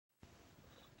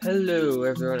Hello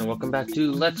everyone and welcome back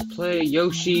to Let's Play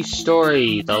Yoshi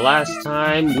Story. The last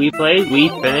time we played, we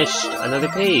finished another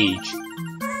page.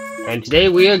 And today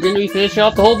we are going to be finishing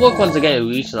off the whole book once again.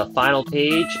 We reached the final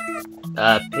page,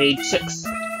 page 6.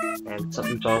 And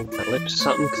something's wrong with my lips or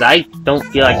something, because I don't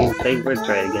feel like I can say words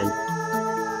right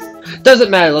again. Doesn't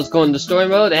matter, let's go into story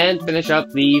mode and finish up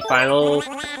the final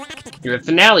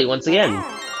finale once again.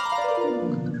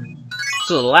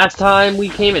 So the last time we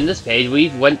came in this page, we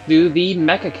went through the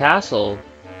Mecha Castle.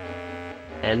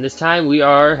 And this time we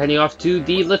are heading off to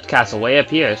the Lift Castle, way up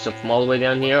here. So from all the way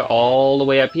down here, all the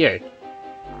way up here.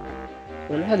 I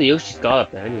wonder how the Yoshis got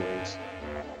up there anyways.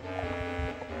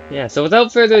 Yeah, so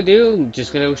without further ado, I'm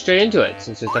just gonna go straight into it,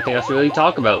 since there's nothing else to really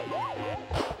talk about.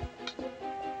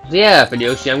 So yeah, for the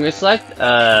Yoshi I'm gonna select,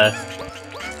 well,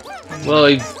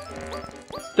 I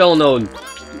don't know,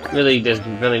 really, there's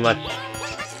really much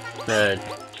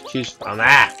choose from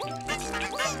that.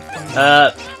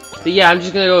 But yeah, I'm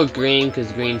just gonna go with green because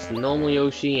green's the normal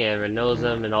Yoshi and red knows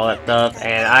them and all that stuff,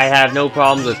 and I have no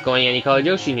problems with going any colored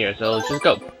Yoshi in here, so let's just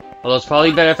go. Although it's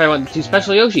probably better if I went with two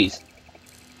special Yoshis.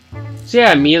 So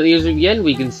yeah, immediately as we begin,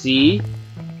 we can see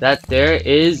that there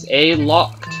is a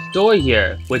locked door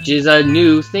here, which is a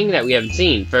new thing that we haven't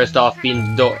seen. First off,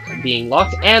 being the door being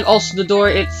locked, and also the door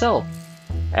itself,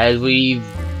 as we've,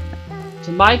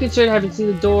 to my concern, I haven't seen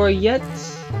the door yet.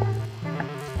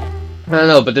 I don't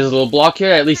know, but there's a little block here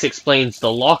that at least explains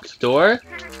the locked door.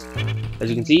 As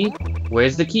you can see,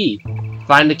 where's the key?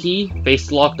 Find the key, face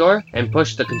the locked door, and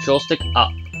push the control stick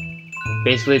up.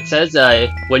 Basically it says,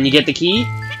 when you get the key,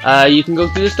 you can go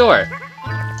through this door.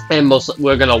 And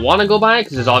we're gonna want to go by it,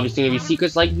 because there's obviously gonna be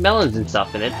secrets like melons and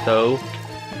stuff in it, so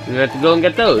we're gonna have to go and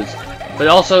get those. But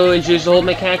also introduce the whole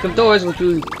mechanic of doors, which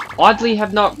we oddly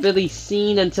have not really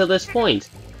seen until this point.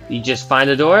 You just find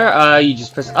a door, you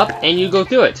just press up, and you go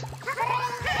through it.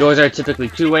 Doors are typically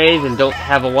two ways and don't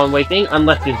have a one-way thing,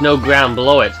 unless there's no ground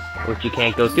below it, which you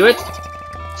can't go through it.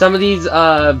 Some of these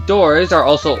doors are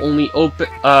also only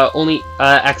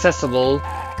accessible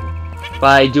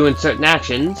by doing certain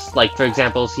actions. Like, for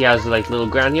example, see how there's like little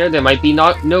ground here? There might be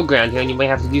no ground here, and you might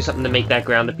have to do something to make that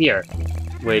ground appear.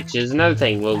 Which is another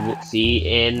thing we'll see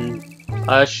in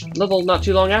a level not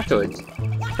too long afterwards.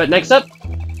 But next up,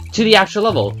 to the actual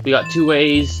level. We got two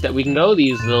ways that we can go.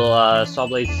 These little saw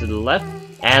blades to the left,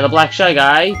 and a black shy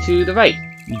guy to the right.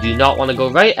 You do not want to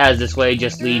go right, as this way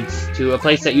just leads to a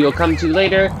place that you will come to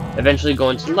later, eventually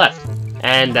going to the left.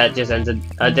 And that just ends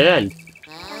a dead end.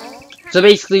 So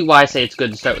basically why I say it's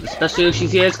good to start with the special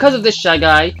Yoshis here is because of this shy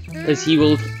guy, because he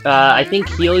will, I think,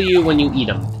 heal you when you eat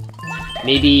him.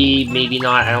 Maybe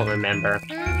not, I don't remember.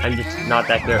 I'm just not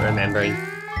that good at remembering.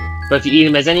 But if you eat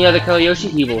him as any other color Yoshi,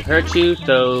 he will hurt you,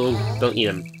 so don't eat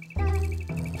him.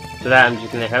 So that I'm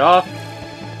just gonna head off.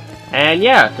 And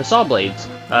yeah, the saw blades.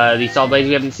 These saw blades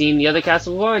we haven't seen in the other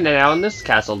castle before, and they're now in this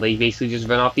castle. They basically just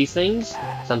run off these things,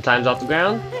 sometimes off the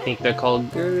ground. I think they're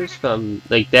called girders from,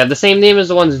 like, they have the same name as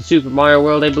the ones in Super Mario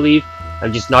World, I believe.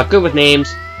 I'm just not good with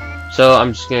names, so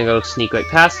I'm just gonna go sneak right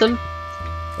past them.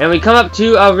 And we come up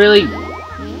to a really...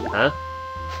 Huh?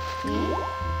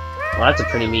 Well, that's a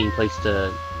pretty mean place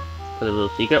to put a little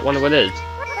secret. Wonder what it is.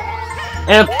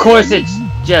 And of course it's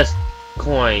just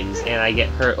coins, and I get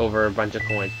hurt over a bunch of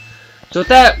coins. So with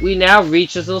that, we now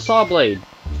reach this little saw blade.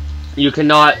 You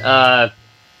cannot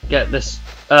get this.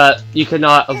 You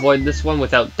cannot avoid this one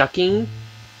without ducking.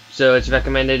 So it's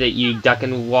recommended that you duck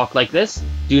and walk like this.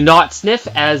 Do not sniff,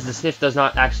 as the sniff does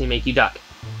not actually make you duck.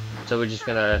 So we're just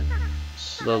gonna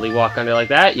slowly walk under like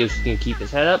that. Yoshi's gonna keep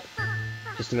his head up,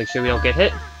 just to make sure we don't get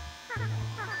hit.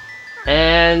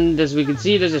 And as we can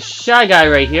see, there's a shy guy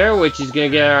right here, which is gonna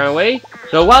get our way.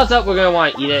 So while it's up, we're gonna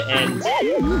want to eat it, and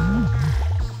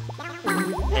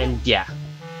yeah,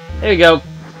 there we go.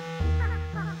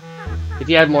 If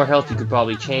you had more health, you could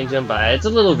probably change them, but it's a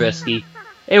little risky.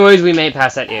 Anyways, we made it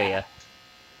past that area.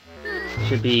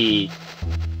 Should be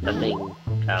nothing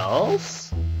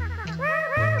else.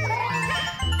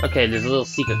 Okay, there's a little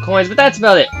secret coins, but that's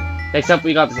about it. Next up,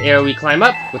 we got this area we climb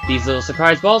up with these little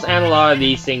surprise balls, and a lot of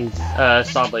these things,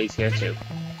 saw blades here too.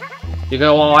 You're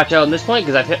gonna want to watch out on this point,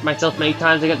 because I've hit myself many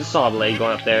times to get the saw blade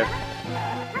going up there.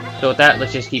 So with that,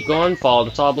 let's just keep going, follow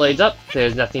the saw blades up.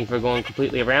 There's nothing for going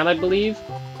completely around, I believe.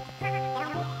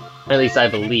 At least I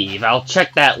believe. I'll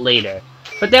check that later.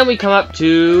 But then we come up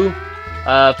to,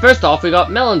 first off, we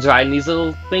got melons riding these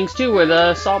little things too, where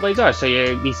the saw blades are. So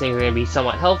these things are going to be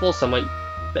somewhat helpful, somewhat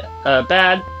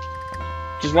bad.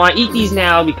 Just want to eat these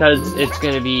now, because it's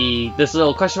going to be, this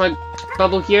little question mark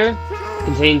bubble here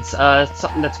contains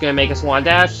something that's going to make us want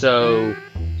to dash, so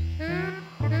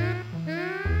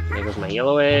there goes my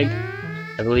yellow egg.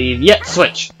 I believe, yeah,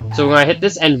 switch. So we're gonna hit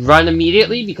this and run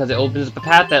immediately because it opens up a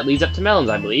path that leads up to melons,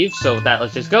 I believe. So with that,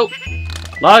 let's just go.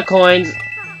 A lot of coins.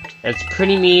 It's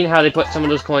pretty mean how they put some of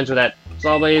those coins with that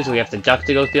saw blade, so we have to duck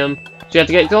to go through them. So we have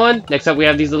to get going. Next up, we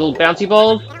have these little bouncy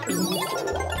balls,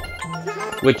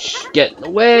 which get in the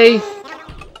way.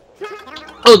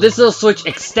 Oh, this little switch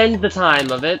extends the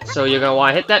time of it, so you're gonna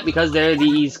want to hit that because there are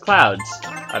these clouds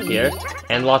up here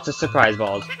and lots of surprise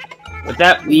balls. With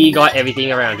that, we got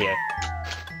everything around here.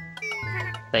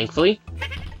 Thankfully,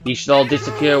 these should all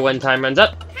disappear when time runs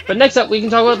up. But next up, we can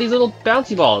talk about these little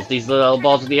bouncy balls. These little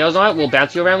balls with the arrows on it will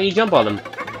bounce you around when you jump on them.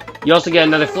 You also get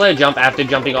another flare jump after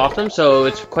jumping off them, so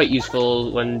it's quite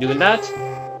useful when doing that.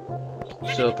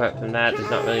 So apart from that, there's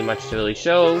not really much to really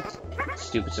show.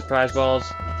 Stupid surprise balls.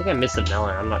 I think I missed the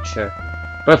melon, I'm not sure.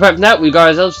 But apart from that, we got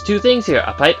ourselves two things here,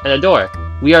 a pipe and a door.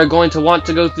 We are going to want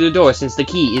to go through the door since the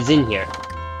key is in here.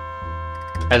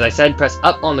 As I said, press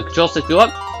up on the control stick to go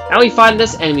up, and we find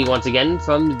this enemy once again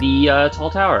from the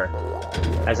tall tower.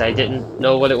 As I didn't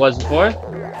know what it was before.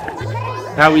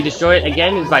 How we destroy it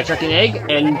again is by chucking an egg,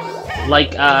 and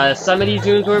like some of these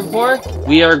rooms were before,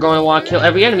 we are going to want to kill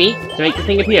every enemy to make the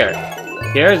thing appear.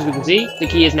 Here, as we can see, the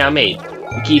key is now made.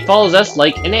 The key follows us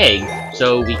like an egg,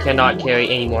 so we cannot carry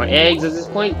any more eggs at this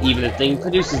point, even if the thing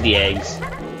produces the eggs.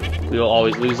 We will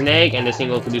always lose an egg, and this thing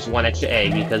will produce one extra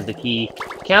egg, because the key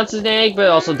counts as an egg, but it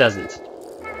also doesn't.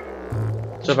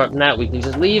 So apart from that, we can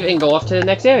just leave and go off to the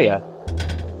next area.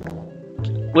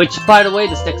 Which, by the way,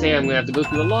 this next area I'm going to have to go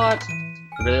through a lot.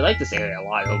 I really like this area a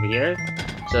lot over here,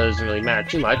 so it doesn't really matter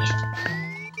too much.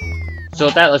 So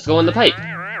with that, let's go in the pipe.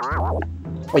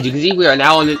 As you can see, we are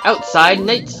now on an outside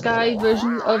night sky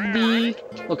version of the...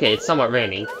 Okay, it's somewhat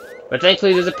raining. But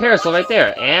thankfully there's a parasol right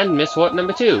there, and Miss Warp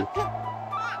number 2.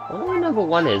 I wonder where number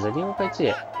 1 is, I didn't quite see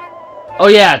it. Oh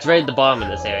yeah, it's right at the bottom of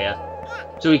this area.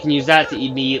 So we can use that to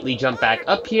immediately jump back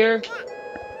up here.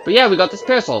 But yeah, we got this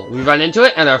parasol. We run into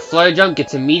it, and our flutter jump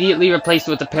gets immediately replaced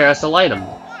with the parasol item.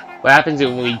 What happens is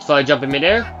when we flutter jump in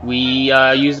midair, we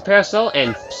use the parasol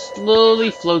and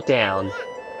slowly float down.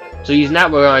 So using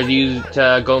that, we're going to use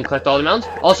to go and collect all the melons.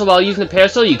 Also, while using the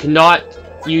parasol, you cannot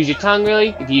use your tongue, really.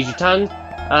 If you use your tongue,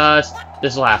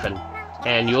 this will happen,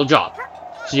 and you will drop.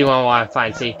 So you want to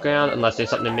find safe ground, unless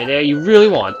there's something in midair you really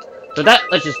want. So with that,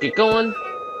 let's just get going.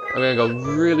 I'm going to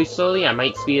go really slowly. I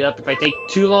might speed up if I take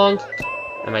too long.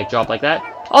 I might drop like that.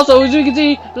 Also, as you can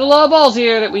see, there's a lot of balls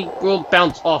here that we will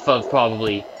bounce off of,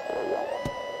 probably.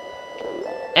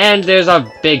 And there's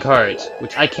a big heart,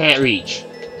 which I can't reach.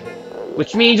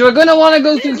 Which means we're gonna want to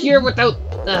go through here without,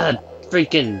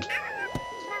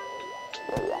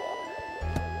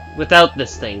 without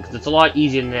this thing, because it's a lot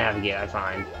easier to navigate, I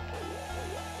find.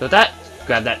 So with that,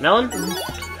 grab that melon.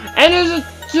 And there's a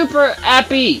super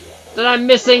appy that I'm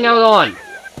missing out on.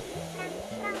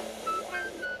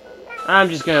 I'm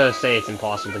just gonna say it's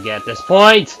impossible to get at this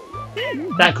point.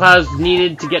 That cloud's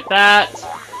needed to get that.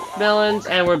 Melons,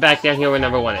 and we're back down here where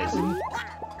number 1 is.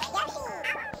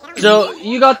 So,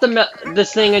 you got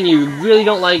this thing and you really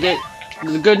don't like it.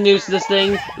 The good news to this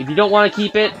thing, if you don't want to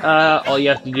keep it, all you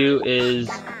have to do is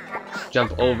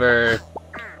jump over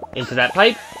into that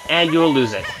pipe, and you'll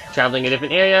lose it. Traveling a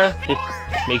different area, it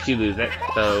makes you lose it,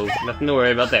 so nothing to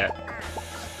worry about there.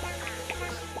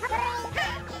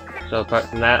 So apart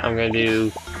from that, I'm gonna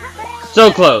do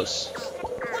so close.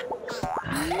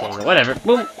 Dang it, whatever.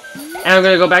 Boom. And I'm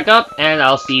gonna go back up, and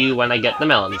I'll see you when I get the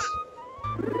melons.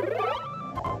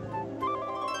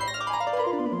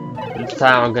 This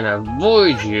time I'm gonna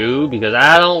avoid you, because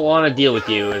I don't want to deal with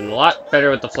you, and a lot better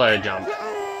with the flutter jump.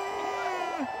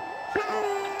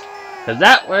 Because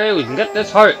that way we can get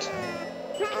this heart.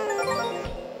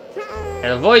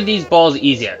 And avoid these balls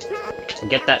easier. And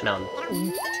get that melon.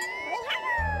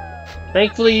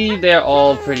 Thankfully, they're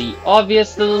all pretty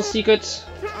obvious little secrets.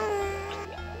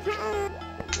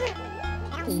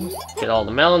 Get all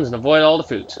the melons and avoid all the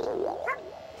fruit.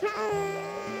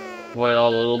 Avoid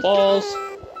all the little balls.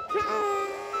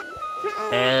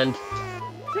 And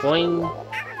boing,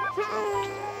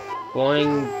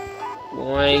 boing,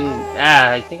 boing.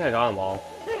 Ah, I think I got them all.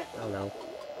 I don't know.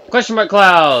 Question mark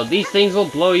cloud. These things will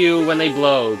blow you when they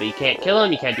blow. You can't kill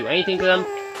them. You can't do anything to them.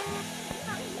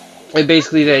 And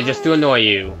basically, they're just to annoy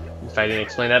you. If I didn't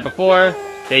explain that before,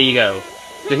 there you go.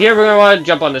 So here we're gonna want to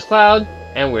jump on this cloud,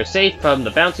 and we're safe from the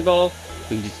bouncy ball.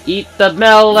 We can just eat the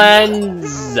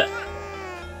melons.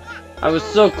 I was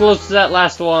so close to that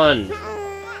last one.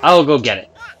 I will go get it.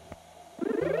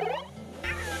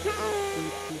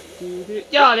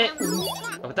 Got it!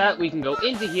 And with that, we can go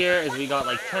into here, as we got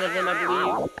like 10 of them, I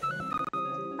believe.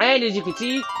 And as you can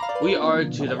see, we are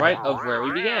to the right of where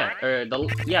we began. Or,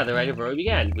 the right of where we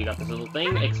began. We got this little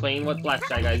thing explaining what black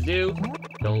shy guys do.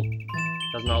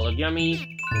 Does not look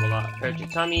yummy. Will not hurt your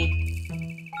tummy.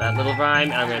 That little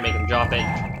rhyme, and I'm gonna make him drop it.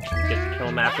 Get to kill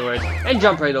him afterwards, and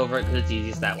jump right over it, because it's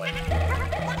easiest that way.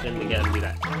 Didn't get him to do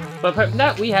that. But apart from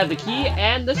that, we have the key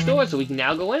and the store, so we can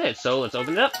now go in it. So let's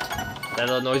open it up. That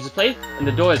little noise is played, and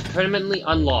the door is permanently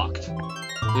unlocked.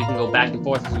 So we can go back and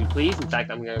forth as we please. In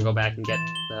fact, I'm gonna go back and get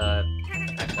the...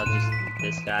 Actually, I'll just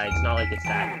this guy. It's not like it's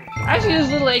that. Actually, there's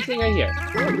a little egg thing right here.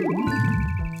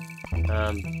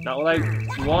 Not what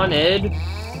I wanted.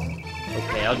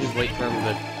 Okay, I'll just wait for him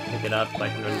to pick it up so I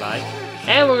can run by.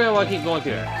 And we're gonna want to keep going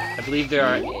through. I believe there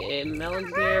are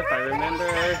melons here, if I remember.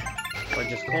 Or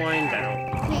just coins, I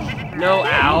don't... No,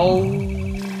 ow!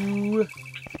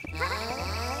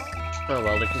 Oh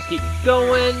well, let's just keep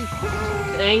going.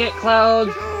 Dang it,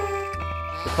 clouds!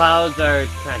 The clouds are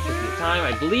kind of taking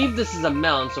time. I believe this is a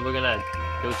melon, so we're gonna...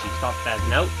 Yoshi, stop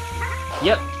spazzing out.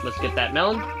 Yep, let's get that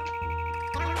melon.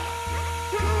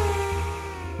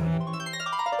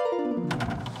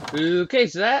 Okay,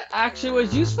 so that actually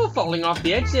was useful falling off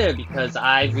the edge there, because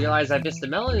I realized I missed a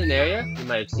melon in an area. You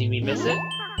might have seen me miss it.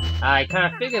 I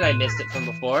kind of figured I missed it from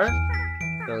before.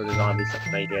 So there's obviously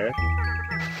something right here.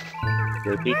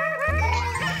 Yoshi.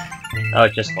 Oh,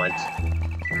 it just went.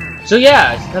 So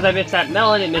yeah, because I missed that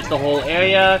melon, it missed the whole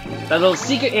area. That little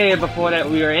secret area before that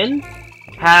we were in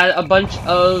had a bunch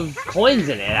of coins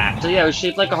in it, actually. That was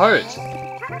shaped like a heart.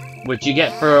 Which you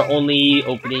get for only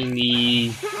opening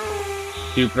the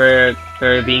for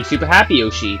being super happy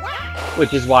Yoshi.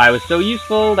 Which is why it was so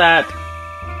useful that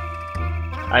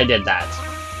I did that.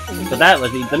 So that,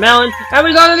 let's eat the melon, and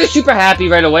we got another super happy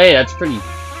right away. That's pretty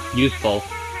useful.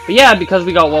 But yeah, because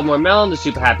we got one more melon, the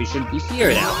super happy should be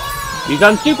here now. We've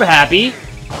done super happy.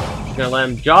 Just gonna let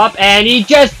him drop, and he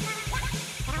just...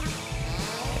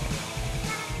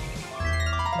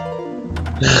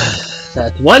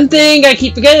 That's one thing I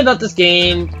keep forgetting about this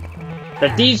game.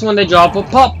 That these, when they drop, will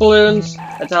pop balloons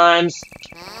at times.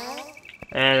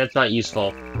 And it's not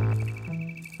useful.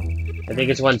 I think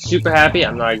it's one super happy,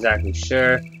 I'm not exactly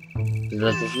sure. There's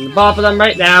nothing popping them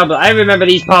right now, but I remember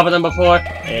these popping them before,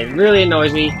 and it really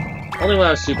annoys me. Only when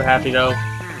I was super happy though.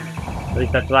 At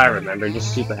least that's what I remember,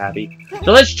 just super happy.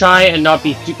 So let's try and not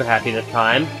be super happy this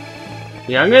time.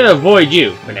 Yeah, I'm gonna avoid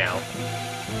you for now.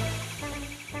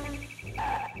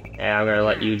 And I'm gonna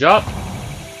let you drop.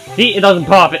 See, it doesn't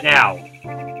pop it now.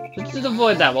 So just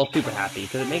avoid that while super happy,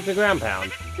 because it makes the ground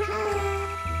pound.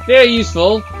 Very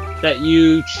useful that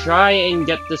you try and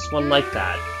get this one like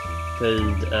that.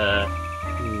 Because, I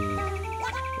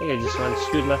think I just went and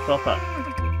screwed myself up.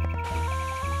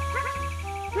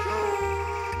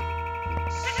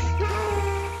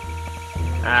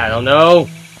 I don't know.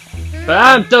 But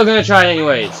I'm still gonna try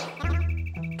anyways.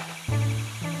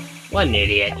 What an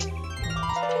idiot.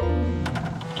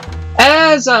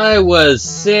 As I was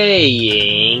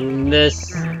saying,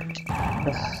 this...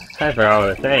 I forgot what I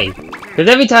was saying. Because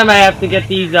every time I have to get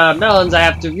these melons, I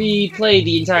have to replay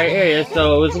the entire area,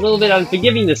 so it was a little bit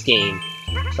unforgiving this game.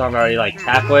 So I'm already like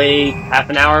half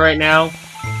an hour right now.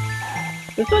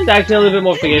 This one's actually a little bit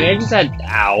more forgiving. I just had,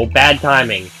 ow, bad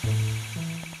timing.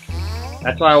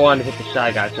 That's why I wanted to hit the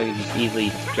Shy Guy, so I could just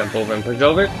easily jump over and push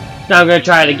over. Now I'm going to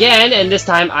try it again, and this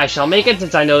time I shall make it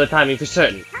since I know the timing for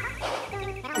certain.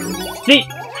 See?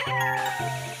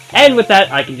 And with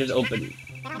that, I can just open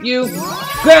you,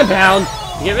 ground pound,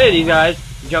 get rid of these guys,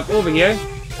 jump over here,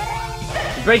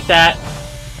 break that,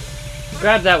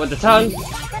 grab that with the tongue,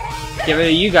 get rid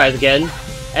of you guys again,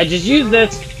 and just use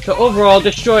this to overall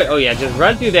destroy. Oh yeah, just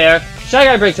run through there. Shy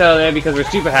Guy breaks out of there because we're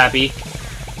super happy.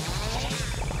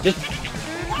 Just...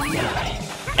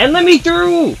 And let me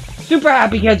through! Super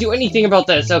happy, can't do anything about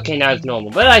this. Okay, now it's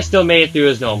normal, but I still made it through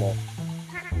as normal.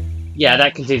 Yeah,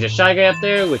 that contains a Shy Guy up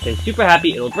there, which is super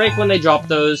happy. It'll break when they drop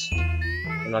those.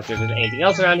 I'm not sure if there's anything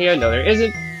else around here. No, there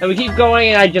isn't. And we keep going,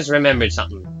 and I just remembered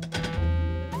something.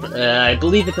 I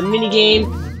believe it's a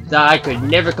mini-game that I could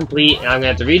never complete, and I'm going to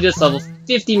have to read this level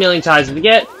 50 million times to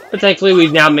get, but thankfully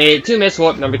we've now made it to Miss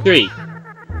Warp number 3.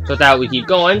 So with that, we keep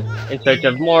going in search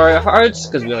of more hearts,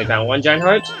 because we only found one giant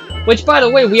heart. Which, by the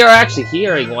way, we are actually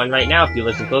hearing one right now if you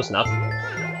listen close enough.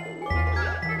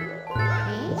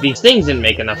 If these things didn't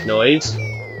make enough noise,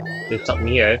 there's something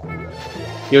here.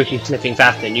 Yoshi's sniffing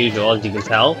faster than usual, as you can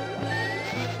tell.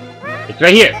 It's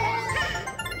right here.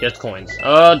 Just coins.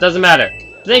 Oh, it doesn't matter.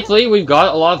 Thankfully, we've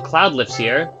got a lot of cloud lifts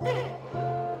here.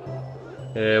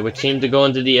 Which seem to go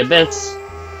into the abyss.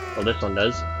 Well, this one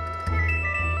does.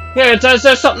 Here, it says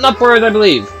there's something upwards, I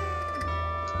believe.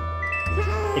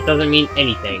 It doesn't mean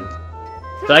anything.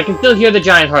 So I can still hear the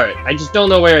giant heart. I just don't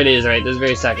know where it is right this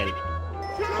very second.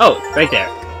 Oh, it's right there.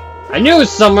 I knew it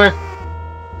was somewhere.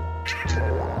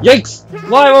 Yikes!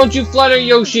 Why won't you flutter,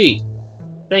 Yoshi?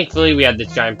 Thankfully, we had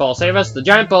this giant ball save us. The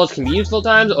giant balls can be useful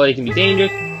times, or they can be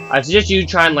dangerous. I suggest you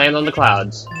try and land on the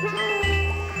clouds.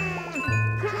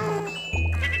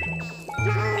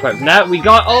 But from that, we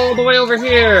got all the way over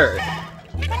here!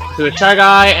 To a Shy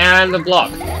Guy and the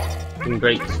block. We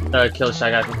can kill a Shy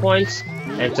Guy for points,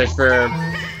 and search for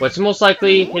what's most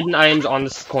likely hidden items on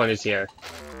the corners here.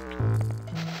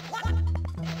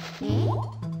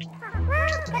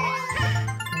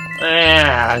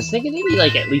 I was thinking maybe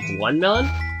like at least one melon.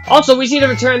 Also, we see to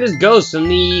return this ghost from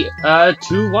the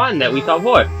 2-1 that we saw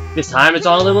before. This time it's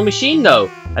on a little machine though.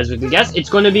 As we can guess, it's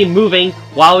going to be moving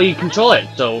while we control it.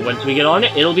 So once we get on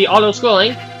it, it'll be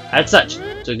auto-scrolling as such.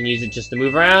 So we can use it just to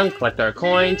move around, collect our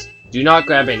coins. Do not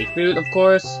grab any fruit, of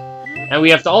course. And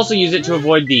we have to also use it to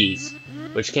avoid these,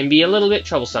 which can be a little bit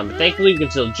troublesome. But thankfully, we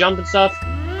can still jump and stuff.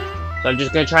 So I'm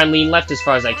just going to try and lean left as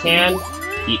far as I can.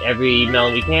 Eat every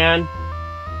melon we can.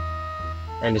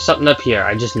 And there's something up here,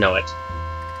 I just know it.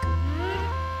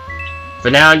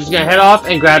 For now, I'm just gonna head off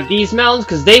and grab these melons,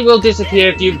 because they will disappear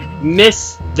if you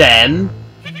miss them.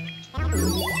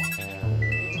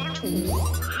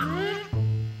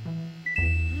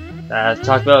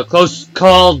 Talk about a close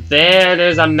call.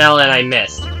 There's a melon I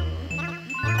missed.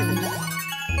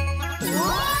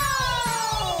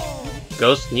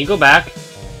 Ghost, can you go back?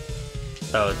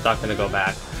 Oh, it's not gonna go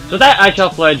back. So that I shall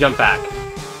fly jump back.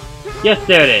 Yes,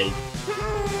 there it is.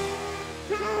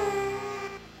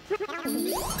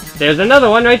 There's another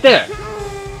one right there.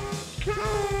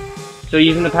 So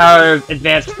using the power of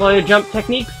advanced flare jump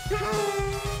techniques,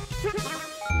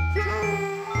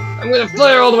 I'm gonna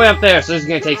flare all the way up there, so this is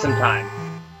gonna take some time.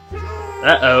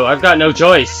 Uh-oh, I've got no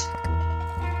choice.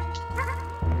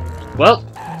 Well,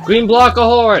 green block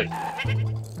ahoy!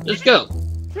 Let's go.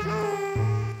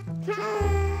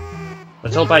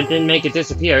 Let's hope I didn't make it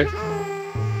disappear.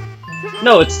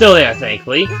 No, it's still there,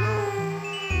 thankfully.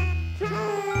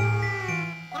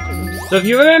 So if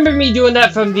you remember me doing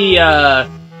that from the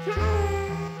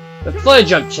flare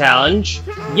jump challenge,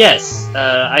 yes,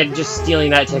 I'm just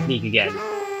stealing that technique again.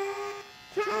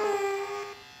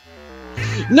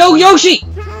 No, Yoshi!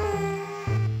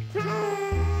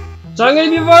 So I'm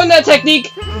gonna be running that technique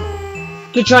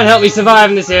to try and help me survive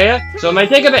in this area, so it might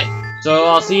take a bit. So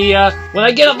I'll see when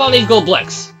I get up on these gold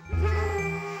bricks.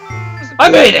 I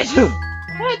made it!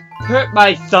 That hurt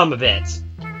my thumb a bit.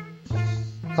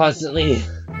 Constantly.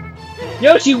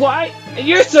 Yoshi, why?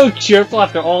 You're so cheerful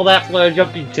after all that flare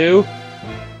jumping too.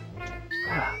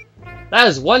 That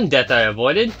is one death I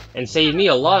avoided, and saved me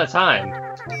a lot of time.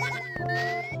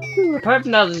 Whew, apart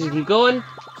from that, let's just keep going.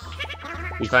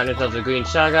 We find ourselves a green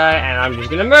Shy Guy, and I'm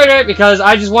just gonna murder it because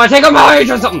I just want to take a rage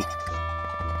or something!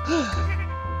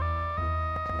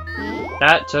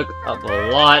 That took up a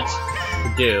lot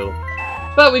to do.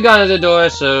 But we got into the door,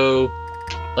 so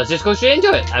let's just go straight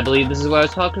into it. I believe this is what I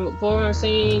was talking about before, or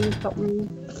saying something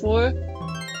before.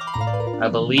 I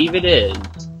believe it is.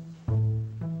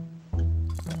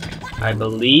 I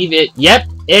believe it. Yep,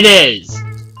 it is!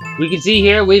 We can see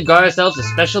here we've got ourselves a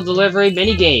special delivery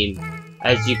mini-game.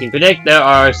 As you can predict, there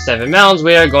are 7 melons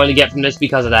we are going to get from this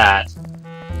because of that.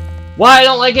 Why I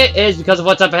don't like it is because of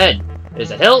what's up ahead.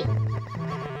 There's a hill.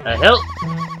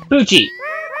 Poochie.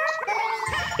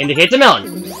 Indicates a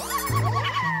melon.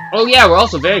 Oh yeah, we're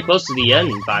also very close to the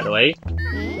end, by the way.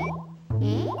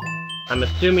 I'm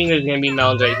assuming there's gonna be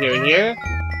melons right here and here.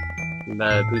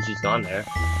 Poochie's gone there.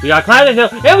 We got climb the hill,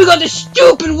 and we got this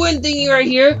stupid wind thingy right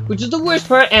here, which is the worst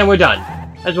part, and we're done.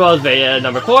 As well as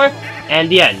number 4, and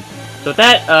the end. So with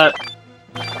that,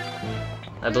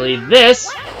 I believe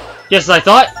this, just as I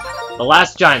thought, the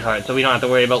last giant heart, so we don't have to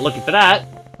worry about looking for that.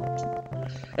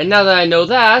 And now that I know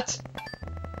that,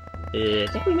 I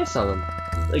think we missed some of them.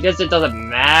 I guess it doesn't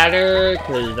matter,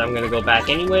 because I'm gonna go back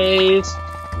anyways.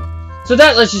 So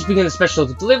that, let's just begin the special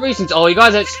delivery, since all you got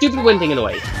is that stupid wind thing in the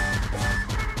way.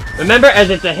 Remember, as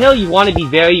it's a hill, you want to be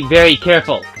very, very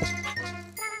careful.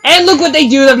 And look what they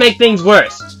do to make things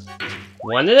worse!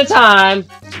 One at a time.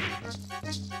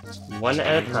 One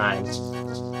at a time.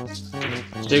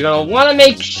 So you're gonna want to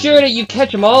make sure that you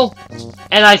catch them all.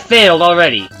 And I failed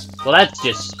already. Well, that's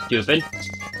just stupid.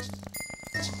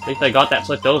 At least I got that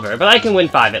flipped over, but I can win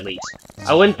 5 at least.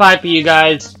 I'll win 5 for you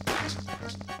guys.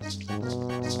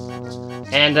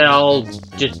 And then I'll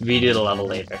just redo the level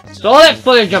later. So all that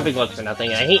flare jumping was for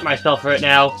nothing, and I hate myself for it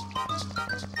now.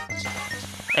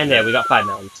 And there, we got 5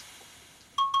 melons.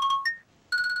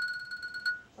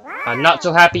 I'm not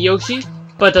so happy, Yoshi,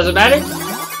 but it doesn't matter.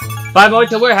 5 more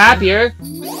till we're happier.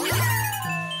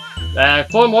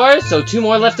 4 more, so 2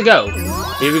 more left to go.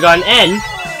 Here we got an N.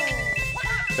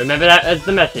 Remember that as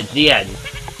the message, the end.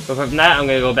 But from that, I'm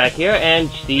gonna go back here and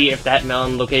see if that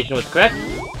melon location was correct.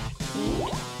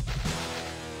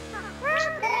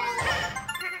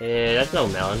 That's no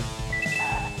melon.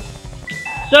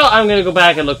 So I'm gonna go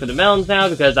back and look for the melons now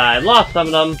because I lost some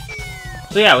of them.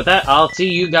 So yeah, with that, I'll see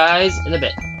you guys in a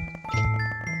bit.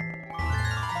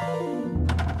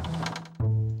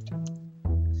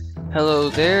 Hello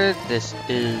there, this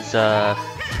is, if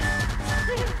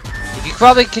you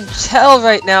probably can tell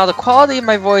right now, the quality of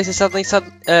my voice has suddenly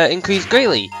increased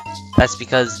greatly. That's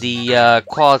because the,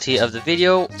 quality of the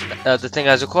video, the thing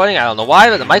I was recording, I don't know why,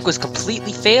 but the mic was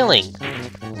completely failing.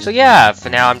 So yeah, for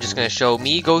now I'm just going to show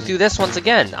me go through this once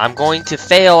again. I'm going to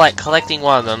fail at collecting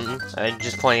one of them, I'm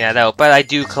just pointing that out, but I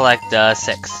do collect,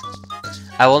 6.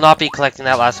 I will not be collecting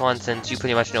that last one since you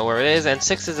pretty much know where it is, and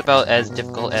 6 is about as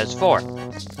difficult as 4.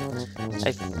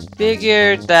 I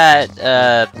figured that,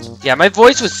 yeah, my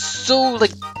voice was so,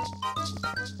 like,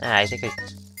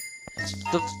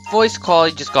 the voice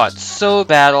quality just got so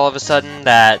bad all of a sudden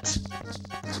that,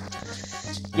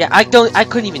 yeah, I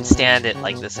couldn't even stand it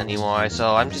like this anymore,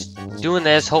 so I'm just doing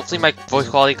this. Hopefully my voice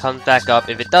quality comes back up.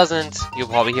 If it doesn't, you'll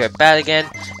probably hear it bad again,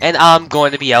 and I'm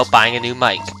going to be out buying a new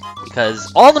mic,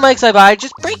 because all the mics I buy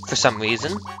just break for some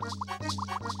reason.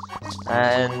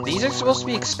 And these are supposed to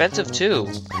be expensive too.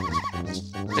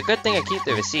 It's a good thing I keep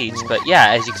the receipts, but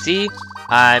yeah, as you can see,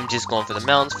 I'm just going for the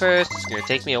melons first. It's going to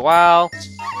take me a while.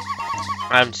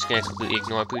 I'm just going to completely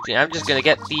ignore Poochie. I'm just going to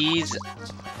get these.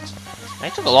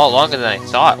 That took a lot longer than I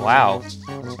thought, wow.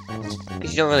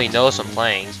 Because you don't really notice I'm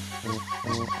playing.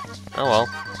 Oh well.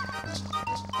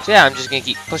 So yeah, I'm just going to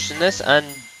keep pushing this and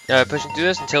pushing through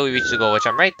this until we reach the goal, which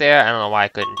I'm right there. I don't know why I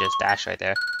couldn't just dash right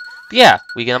there. But yeah,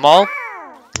 we get them all.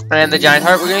 And the giant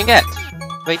heart we're going to get.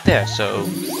 Right there, so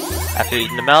after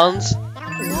eating the melons,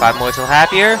 5 more till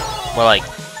happier. More like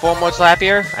 4 more till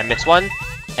happier. I missed one.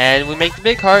 And we make the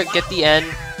big heart, get the end.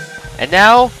 And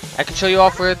now, I can show you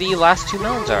off where the last 2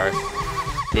 melons are.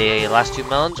 The last 2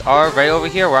 melons are right over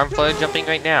here where I'm floating jumping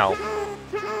right now.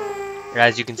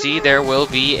 As you can see, there will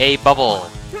be a bubble.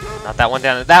 Not that one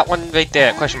down, that one right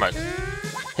there, question mark.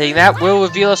 Hitting that will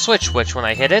reveal a switch, which when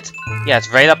I hit it, yeah, it's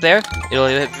right up there. It'll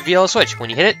reveal a switch. When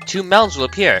you hit it, 2 melons will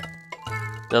appear.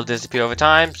 They'll disappear over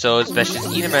time, so it's best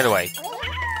just eat them right away.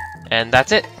 And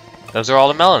that's it. Those are all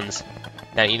the melons.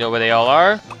 Now you know where they all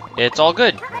are. It's all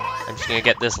good. I'm just gonna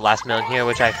get this last melon here,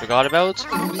 which I forgot about.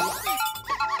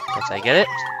 Once I get it.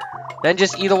 Then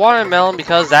just eat a watermelon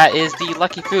because that is the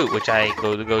lucky fruit, which I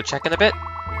go check in a bit.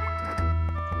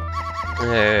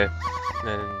 I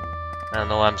don't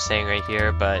know what I'm saying right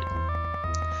here, but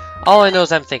all I know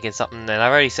is I'm thinking something, and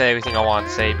I've already said everything I want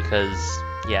to say because,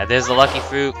 yeah, there's the lucky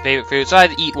fruit, favorite fruit, so I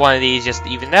had to eat one of these just to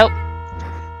even it out.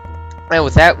 And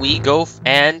with that, we go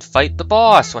and fight the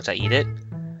boss once I eat it,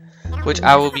 which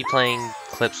I will be playing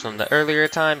clips from the earlier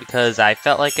time because I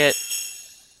felt like it.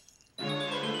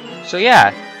 So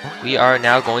yeah, we are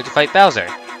now going to fight Bowser.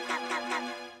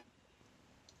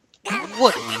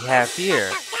 What do we have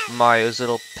here? Mario's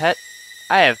little pet.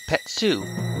 I have pets too.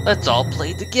 Let's all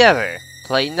play together.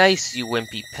 Play nice, you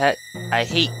wimpy pet. I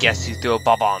hate guests who throw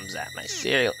bombs at my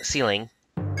ceiling.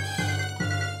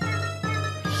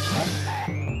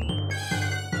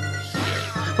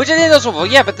 Which I didn't know so well.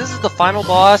 Yeah, but this is the final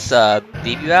boss,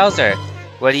 Baby Bowser.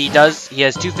 What he does, he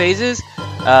has 2 phases.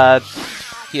 For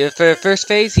the first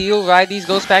phase, he'll ride these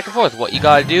ghosts back and forth. What you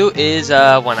gotta do is,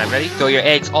 when I'm ready, throw your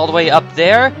eggs all the way up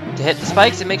there to hit the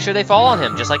spikes and make sure they fall on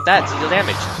him, just like that, to deal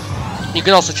damage. You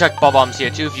can also chuck bombs here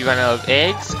too if you run out of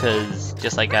eggs, because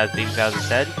just like as Baby Bowser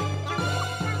said.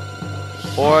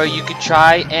 Or you could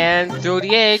try and throw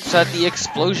the egg so that the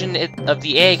explosion of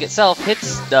the egg itself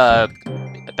hits the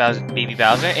Baby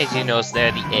Bowser. As you notice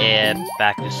there, the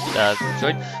back is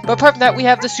destroyed. But apart from that, we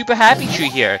have the super happy tree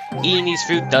here. Eating these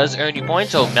fruit does earn you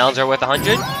points, so melons are worth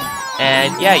 100.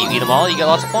 And yeah, you eat them all, you get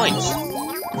lots of points.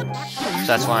 So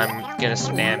that's why I'm gonna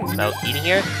spam about eating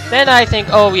here. Then I think,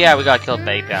 oh yeah, we gotta kill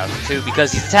Baby Bowser too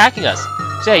because he's attacking us.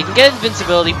 So yeah, you can get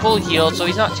invincibility, fully healed, so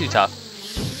he's not too tough.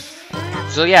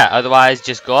 So yeah, otherwise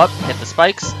just go up, hit the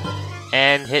spikes,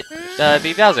 and hit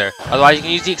Baby Bowser. Otherwise you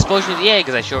can use the explosion of the egg,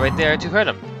 as I show right there, to hurt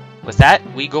him. With that,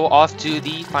 we go off to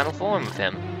the final form of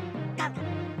him.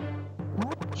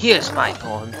 Here's my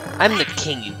form. I'm the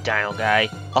king, you dino guy.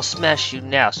 I'll smash you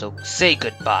now, so say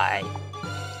goodbye.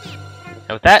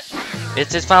 And with that,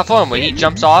 it's his final form, where he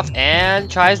jumps off and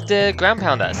tries to ground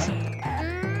pound us. You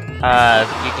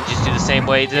can just do the same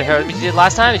way that Hermes did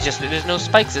last time, it's just that there's no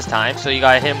spikes this time, so you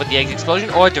gotta hit him with the egg explosion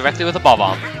or directly with a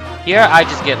bomb. Here, I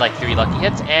just get like 3 lucky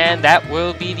hits, and that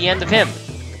will be the end of him.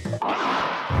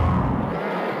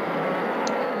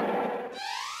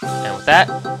 And with that,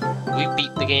 we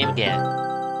beat the game again.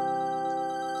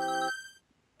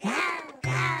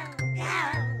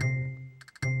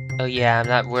 Oh yeah, I'm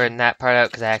not wording that part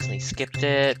out because I accidentally skipped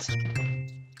it.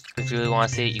 If you really want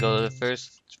to see it, you go to the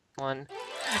first one.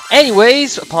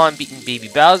 Anyways, upon beating Baby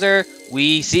Bowser,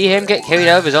 we see him get carried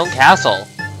out of his own castle.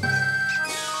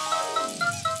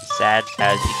 Sad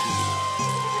as you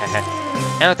can be.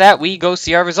 And with that, we go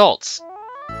see our results.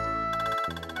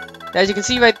 As you can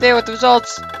see right there with the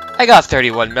results, I got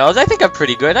 31 melons. I think I'm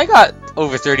pretty good. I got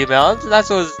over 30 melons. That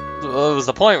was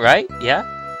the point, right? Yeah?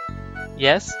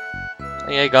 Yes?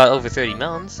 I got over 30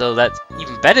 melons, so that's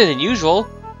even better than usual.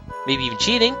 Maybe even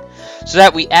cheating. So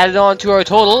that we added on to our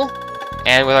total,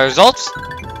 and with our results,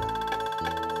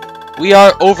 we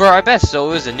are over our best, so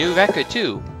it was a new record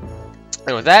too.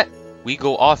 And with that, we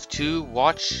go off to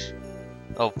watch...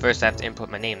 Oh, first I have to input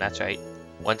my name, that's right.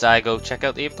 Once I go check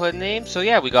out the input name, so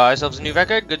yeah, we got ourselves a new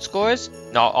record, good scores,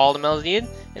 not all the melons needed,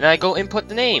 and I go input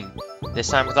the name. This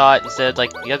time I thought, instead of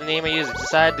like the other name I used, I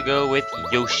decided to go with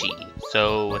Yoshi.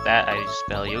 So with that, I just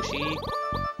spell Yoshi,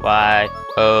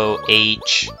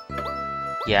 Y-O-H.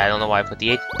 Yeah, I don't know why I put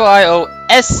the H.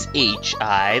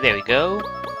 Y-O-S-H-I, there we go.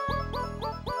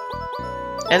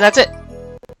 And that's it.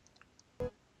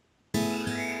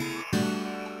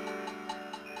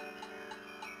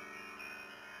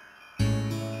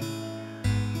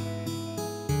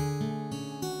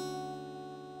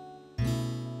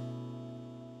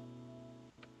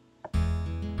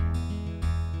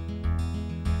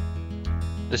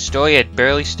 The story had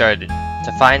barely started.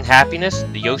 To find happiness,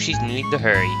 the Yoshis need to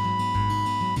hurry.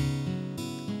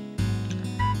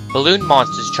 Balloon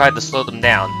monsters tried to slow them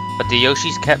down, but the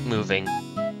Yoshis kept moving.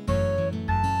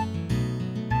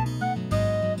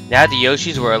 Now the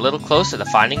Yoshis were a little closer to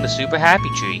finding the Super Happy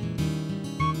Tree.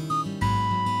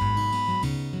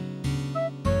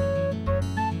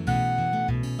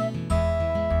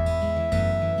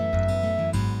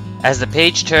 As the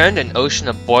page turned, an ocean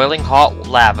of boiling hot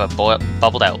lava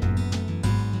bubbled out.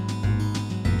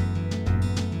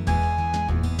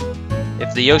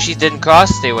 If the Yoshis didn't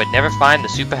cross, they would never find the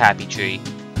Super Happy Tree.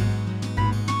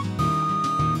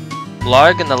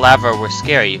 Blarg and the lava were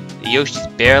scary. The Yoshis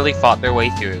barely fought their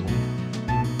way through.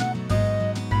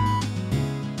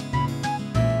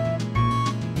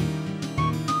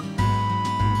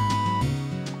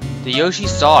 The Yoshis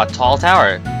saw a tall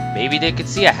tower. Maybe they could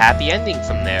see a happy ending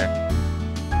from there.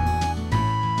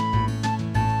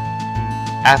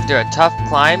 After a tough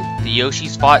climb, the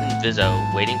Yoshis fought Inviso,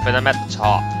 waiting for them at the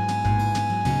top.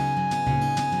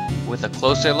 With a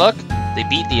closer look, they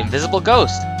beat the invisible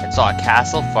ghost and saw a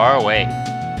castle far away.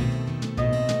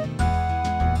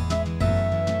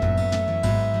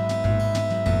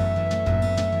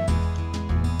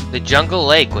 The jungle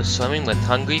lake was swimming with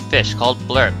hungry fish called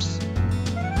blurps.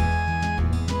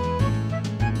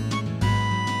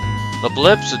 The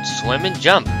blurps would swim and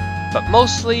jump, but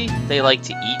mostly they liked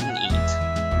to eat and eat.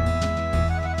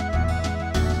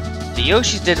 The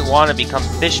Yoshis didn't want to become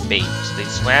fish bait, so they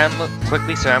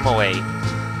quickly swam away.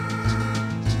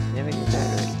 Never get that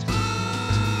right.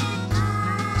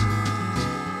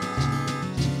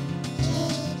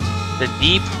 The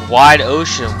deep, wide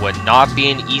ocean would not be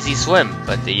an easy swim,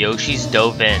 but the Yoshis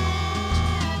dove in.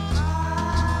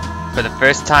 For the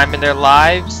first time in their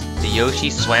lives, the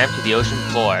Yoshis swam to the ocean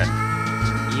floor.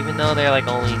 Even though they're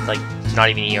only not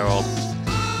even a year old.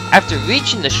 After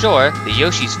reaching the shore, the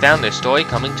Yoshis found their story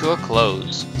coming to a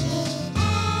close.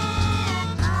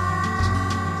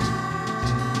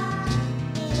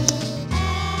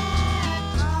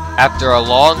 After a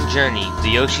long journey,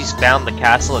 the Yoshis found the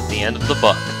castle at the end of the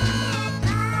book.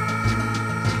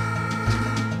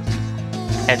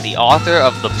 And the author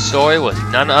of the story was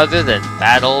none other than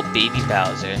bad old Baby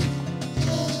Bowser.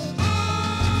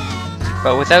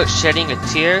 But without shedding a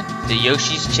tear, the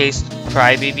Yoshis chased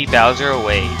Crybaby Bowser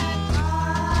away.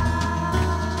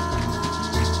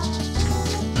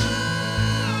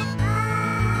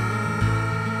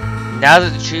 Now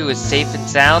that the tree was safe and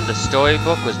sound, the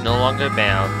storybook was no longer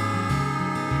bound.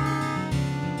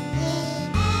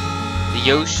 The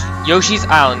Yoshi's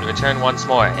Island returned once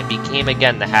more and became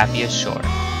again the happiest shore.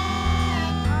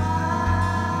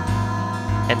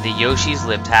 And the Yoshis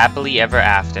lived happily ever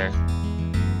after.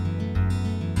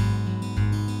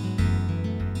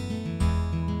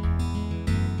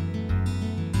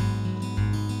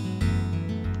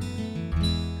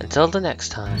 Until the next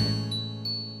time,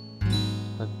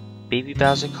 when Baby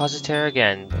Bowser causes terror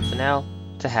again, but for now,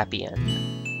 it's a happy end.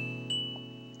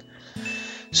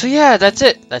 So yeah, that's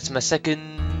it. That's my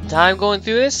second time going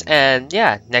through this, and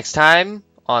yeah, next time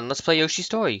on Let's Play Yoshi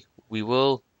Story, we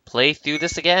will play through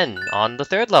this again on the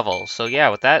 3rd level. So yeah,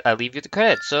 with that, I leave you the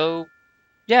credits. So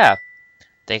yeah,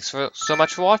 thanks so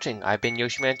much for watching. I've been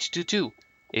YoshiMan222.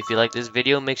 If you like this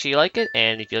video, make sure you like it,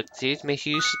 and if you like the series, make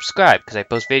sure you subscribe, because I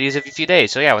post videos every few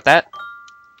days. So yeah, with that,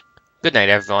 good night,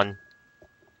 everyone.